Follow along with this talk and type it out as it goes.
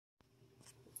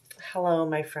Hello,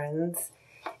 my friends.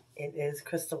 It is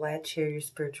Crystal Latch here, your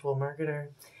spiritual marketer.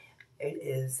 It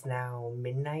is now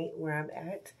midnight where I'm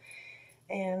at,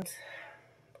 and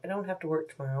I don't have to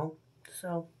work tomorrow,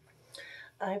 so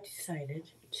I've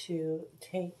decided to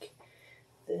take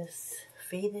this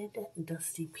faded,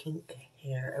 dusty pink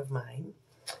hair of mine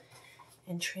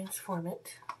and transform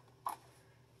it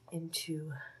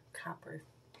into copper.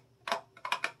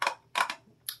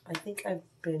 I think I've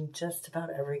been just about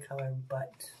every color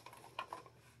but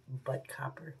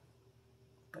copper.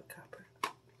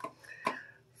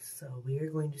 So we are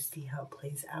going to see how it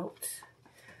plays out.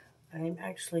 I'm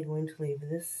actually going to leave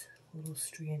this little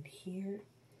strand here.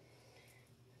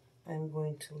 I'm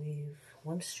going to leave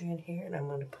one strand here, and I'm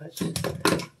going to put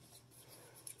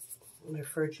my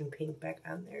virgin pink back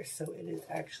on there. So it is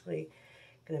actually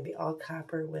going to be all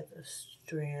copper with a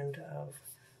strand of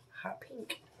hot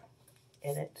pink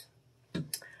in it.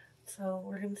 So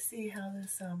we're going to see how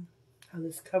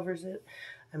this covers it.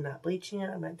 I'm not bleaching it.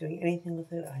 I'm not doing anything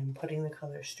with it. I'm putting the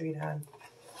color straight on.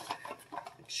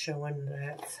 It's showing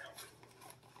that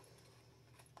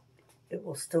it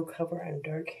will still cover on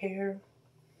dark hair.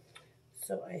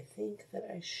 So I think that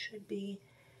I should be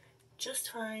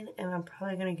just fine. And I'm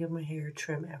probably going to give my hair a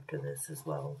trim after this as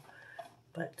well.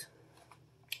 But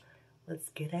let's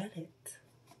get at it.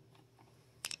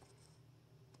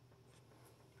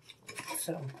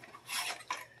 So,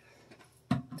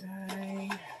 dye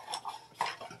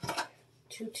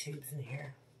 2 tubes in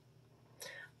here.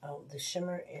 Oh, the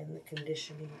shimmer and the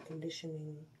conditioning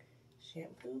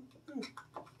shampoo.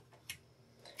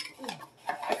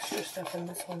 Extra stuff in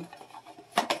this one.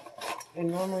 I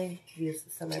normally use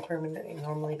semi-permanent. I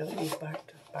normally don't use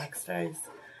box dyes,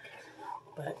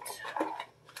 but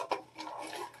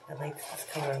I like this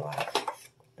color a lot.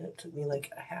 And it took me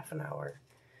like a half an hour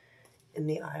in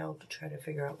the aisle to try to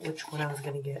figure out which one I was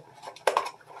going to get.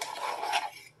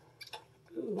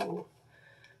 Ooh,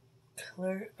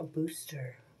 color a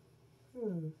booster.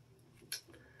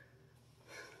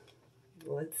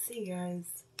 Let's see,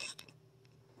 guys.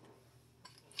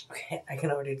 Okay, I can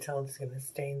already tell it's going to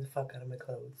stain the fuck out of my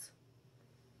clothes.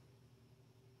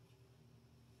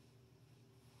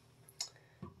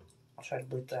 I'll try to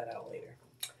bleep that out later.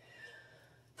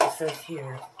 It says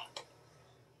here,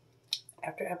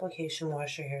 after application,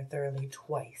 wash your hair thoroughly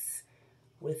twice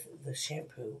with the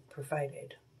shampoo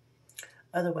provided.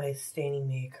 Otherwise, staining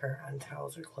may occur on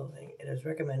towels or clothing. It is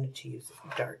recommended to use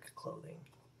dark clothing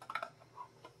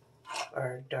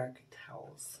or dark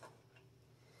towels.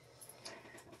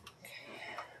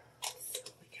 Okay, so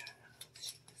we got,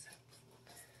 let's check this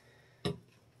out.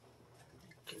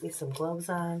 Get me some gloves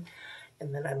on,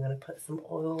 and then I'm going to put some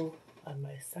oil on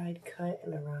my side cut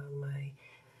and around my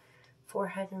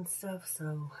forehead and stuff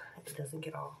so it doesn't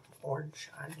get all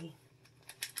orange on me.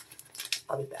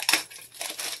 I'll be back.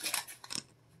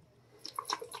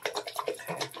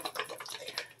 Okay,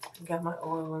 got my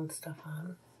oil and stuff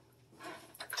on.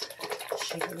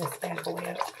 Shaking this bad boy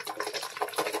up.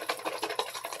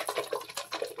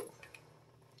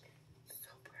 So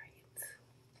bright.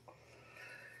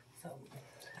 So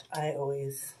I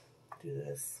always do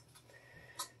this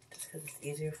just because it's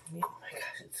easier for me. Oh my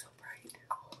gosh, it's so bright.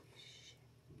 Holy shit.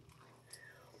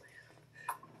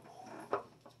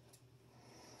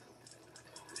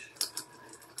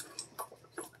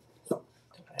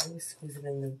 I always squeeze it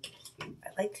in the...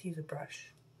 I like to use a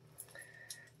brush.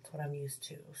 That's what I'm used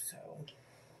to, so...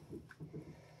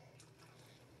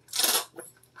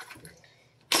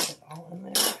 Put it all in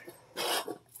there.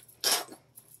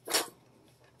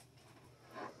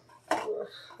 Ugh,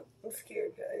 I'm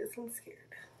scared, guys. I'm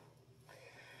scared.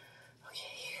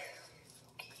 Okay.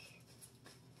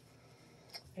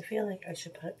 I feel like I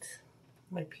should put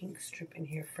my pink strip in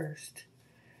here first.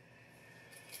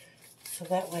 So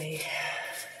that way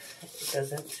it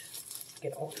doesn't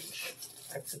get orange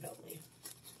accidentally.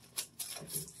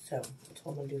 So that's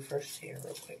what I'm going to do first here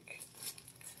real quick.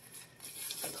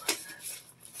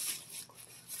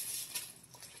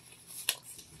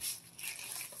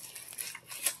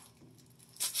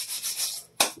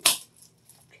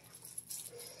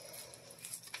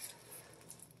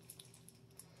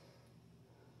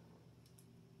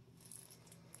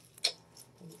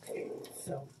 Okay,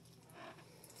 so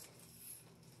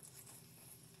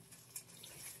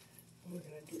we're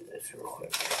going to do this real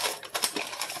quick.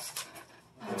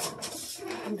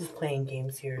 I'm just playing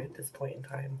games here at this point in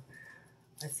time.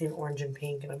 I see an orange and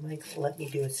pink, and I'm like, let me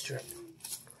do a strip.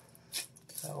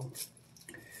 So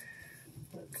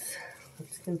let's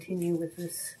continue with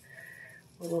this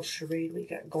little charade we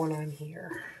got going on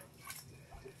here.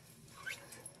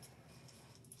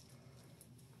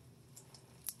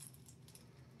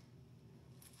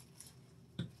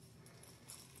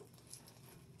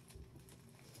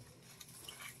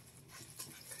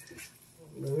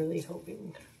 really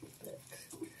hoping that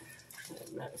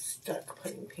I'm not stuck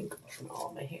putting pink on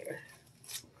all my hair.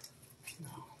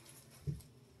 No.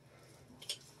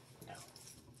 No.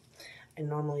 I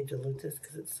normally dilute this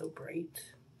because it's so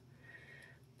bright,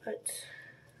 but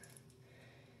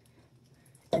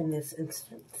in this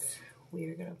instance, we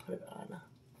are going to put it on a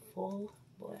full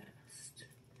blast.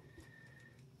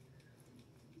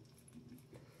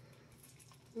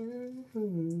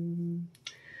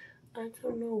 I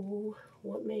don't know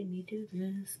what made me do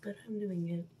this, but I'm doing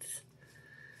it.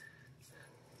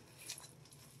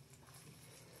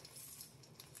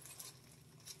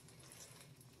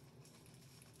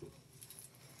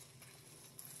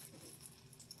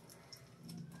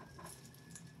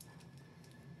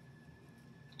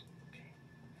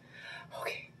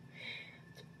 Okay.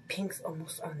 The pink's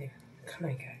almost on there. Come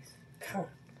on, guys. Come on.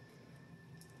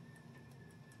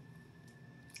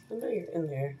 I know you're in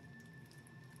there.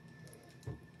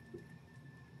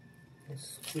 And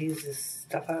squeeze this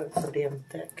stuff out. It's so damn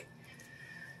thick.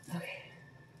 Okay.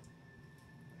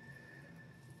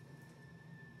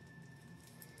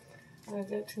 I've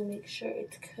got to make sure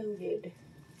it's coated.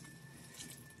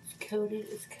 It's coated,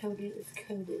 it's coated, it's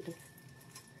coated.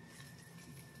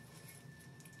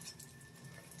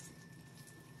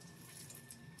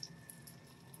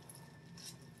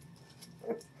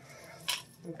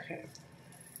 Okay.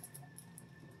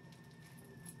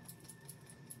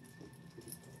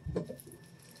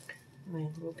 My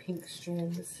little pink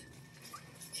strand is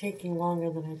taking longer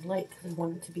than I'd like because I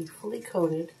want it to be fully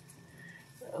coated,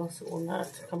 or else it will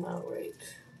not come out right.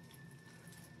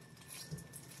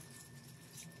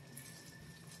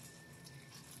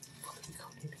 Fully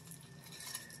coated.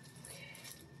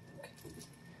 Okay.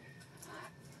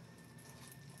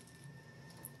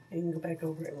 I can go back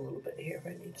over it a little bit here if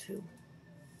I need to.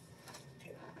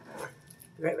 Okay.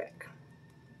 Be right back.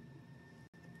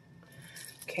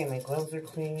 Okay, my gloves are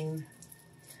clean.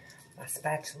 My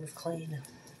spatula's clean.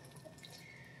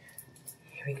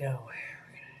 Here we go. We're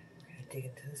gonna dig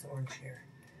into this orange here.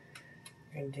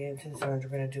 We're gonna dig into this orange. We're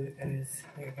gonna do it, guys.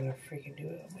 We're gonna freaking do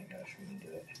it. Oh my gosh, we're gonna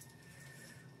do it.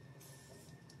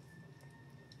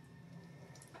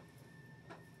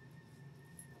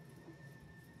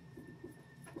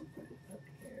 Up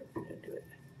here, we're gonna do it.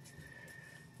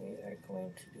 We are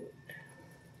going to do it.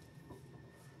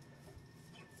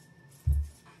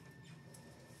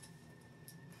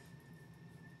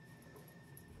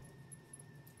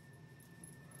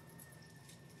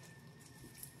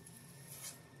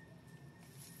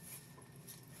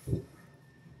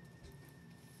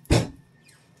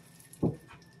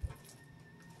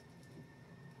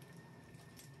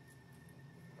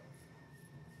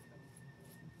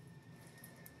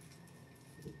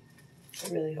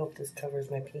 I really hope this covers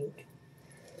my pink.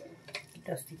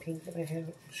 Dusty pink that I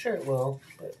have. Sure it will,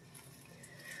 but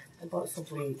I bought some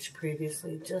bleach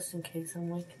previously just in case. I'm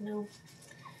like, no.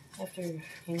 After, you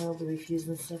know, the refuse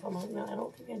and stuff, I'm like, no, I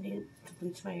don't think I need to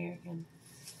bleach my hair again.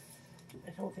 I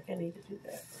don't think I need to do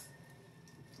that.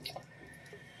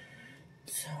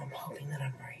 So I'm hoping that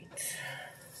I'm right.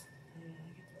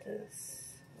 Get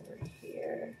this over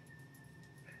here.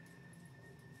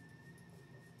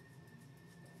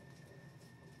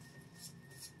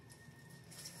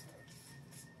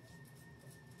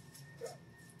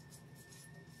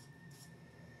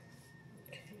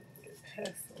 Okay, get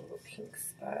past the little pink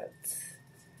spots.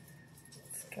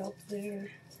 Scalp there.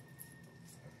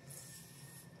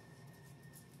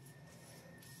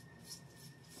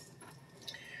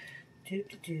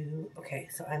 Okay,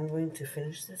 so I'm going to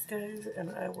finish this, guys,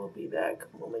 and I will be back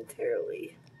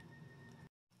momentarily.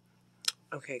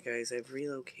 Okay, guys, I've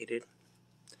relocated.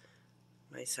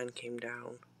 My son came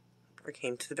down, or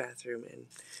came to the bathroom, and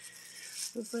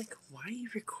was like, "Why are you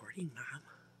recording, Mom?"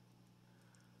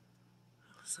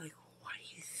 I was like, "What do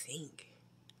you think?"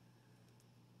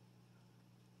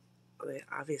 They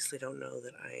obviously don't know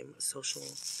that I'm social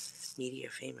media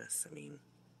famous. I mean,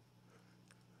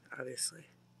 obviously.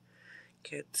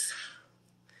 Kids.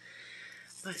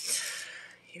 But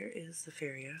here is the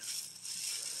Feria.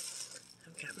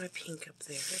 I've got my pink up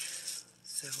there,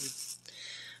 so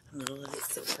I'm going to let it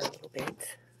sit for a little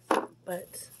bit.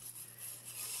 But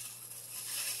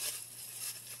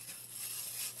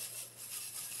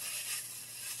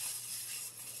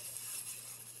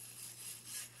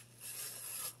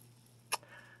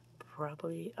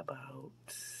probably about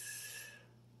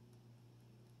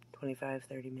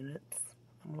 25-30 minutes.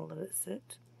 I'm going to let it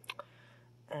sit,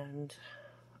 and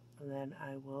then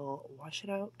I will wash it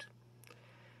out,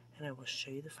 and I will show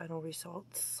you the final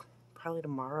results. Probably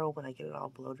tomorrow when I get it all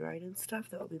blow dried and stuff.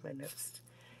 That will be my next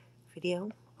video.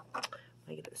 When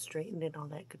I get it straightened and all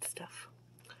that good stuff.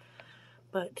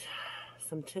 But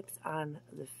some tips on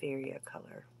the Feria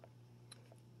color.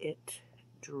 It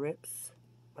drips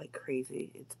like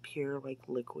crazy. It's pure like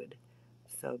liquid.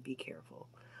 So be careful.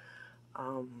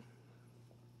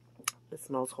 It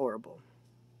smells horrible.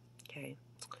 Okay.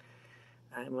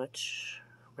 I much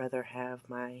rather have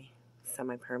my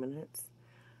semi-permanents,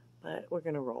 but we're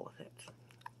going to roll with it.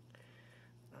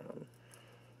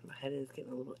 My head is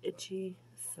getting a little itchy,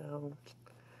 so,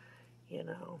 you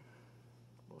know,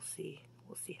 we'll see.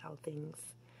 We'll see how things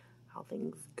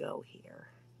go here.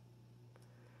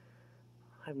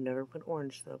 I've never put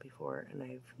orange though before, and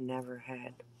I've never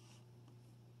had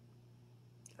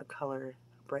a color,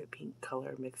 a bright pink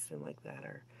color mixed in like that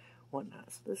or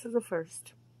whatnot. So this is a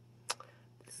first.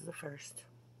 This is a first.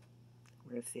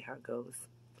 We're going to see how it goes.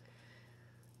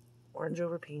 Orange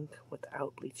over pink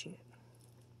without bleaching it.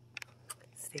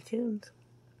 Stay tuned.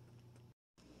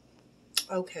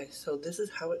 Okay, so this is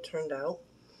how it turned out.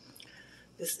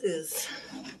 This is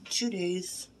 2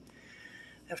 days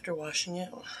after washing it.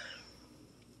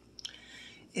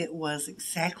 It was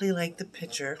exactly like the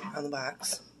picture on the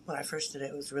box. When I first did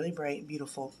it, it was really bright,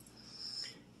 beautiful.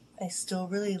 I still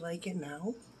really like it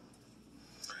now.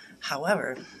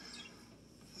 However,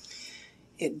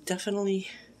 it definitely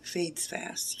fades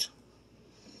fast.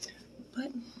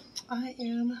 But I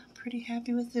am pretty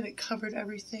happy with it. It covered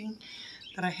everything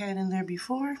that I had in there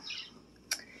before.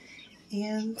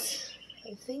 And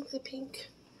I think the pink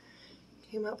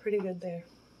came out pretty good there.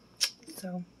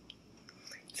 So,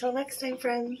 till next time,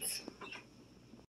 friends.